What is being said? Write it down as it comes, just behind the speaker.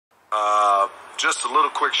Just a little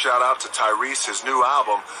quick shout out to Tyrese, his new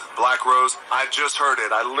album, Black Rose. I just heard it.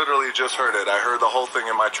 I literally just heard it. I heard the whole thing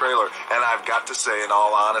in my trailer, and I've got to say, in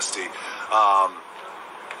all honesty,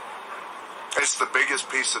 it's the biggest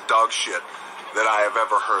piece of dog shit that I have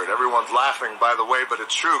ever heard. Everyone's laughing, by the way, but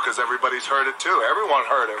it's true because everybody's heard it too. Everyone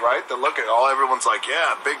heard it, right? They look at all. Everyone's like,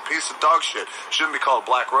 yeah, big piece of dog shit. Shouldn't be called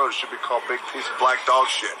Black Rose. It should be called big piece of black dog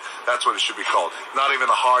shit. That's what it should be called. Not even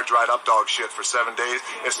the hard, dried up dog shit for 7 days.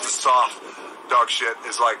 It's the soft dog shit.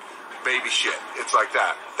 Is like baby shit. It's like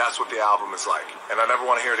that. That's what the album is like. And I never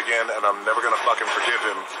want to hear it again, and I'm never going to fucking forgive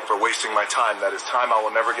him for wasting my time. That is time I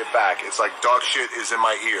will never get back. It's like dog shit is in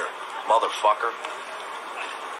my ear. Motherfucker.